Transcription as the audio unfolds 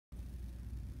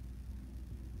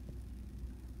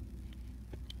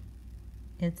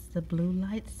It's the blue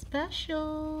light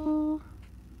special.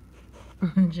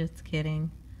 Just kidding.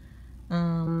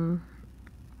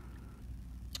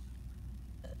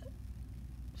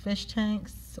 Fish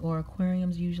tanks or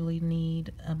aquariums usually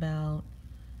need about,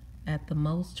 at the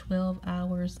most, 12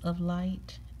 hours of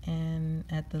light, and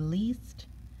at the least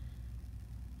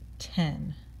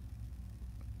 10,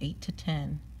 8 to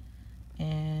 10.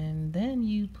 And then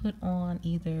you put on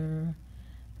either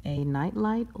a night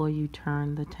light or you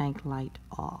turn the tank light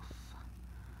off.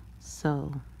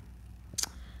 So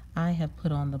I have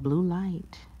put on the blue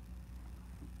light,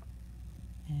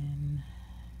 and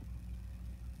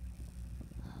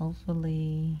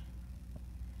hopefully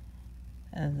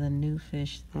the new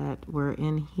fish that were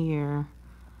in here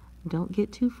don't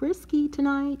get too frisky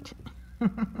tonight.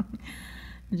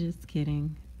 Just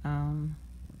kidding. I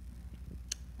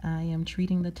am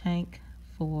treating the tank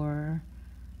for,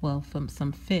 well, from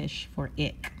some fish for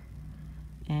ick,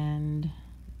 and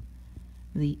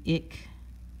the ick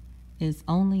is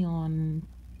only on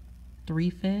 3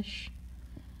 fish.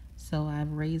 So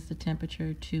I've raised the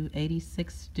temperature to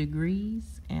 86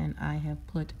 degrees, and I have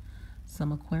put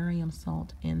some aquarium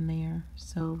salt in there.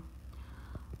 So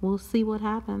we'll see what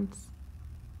happens.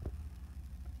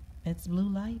 It's blue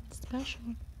light special.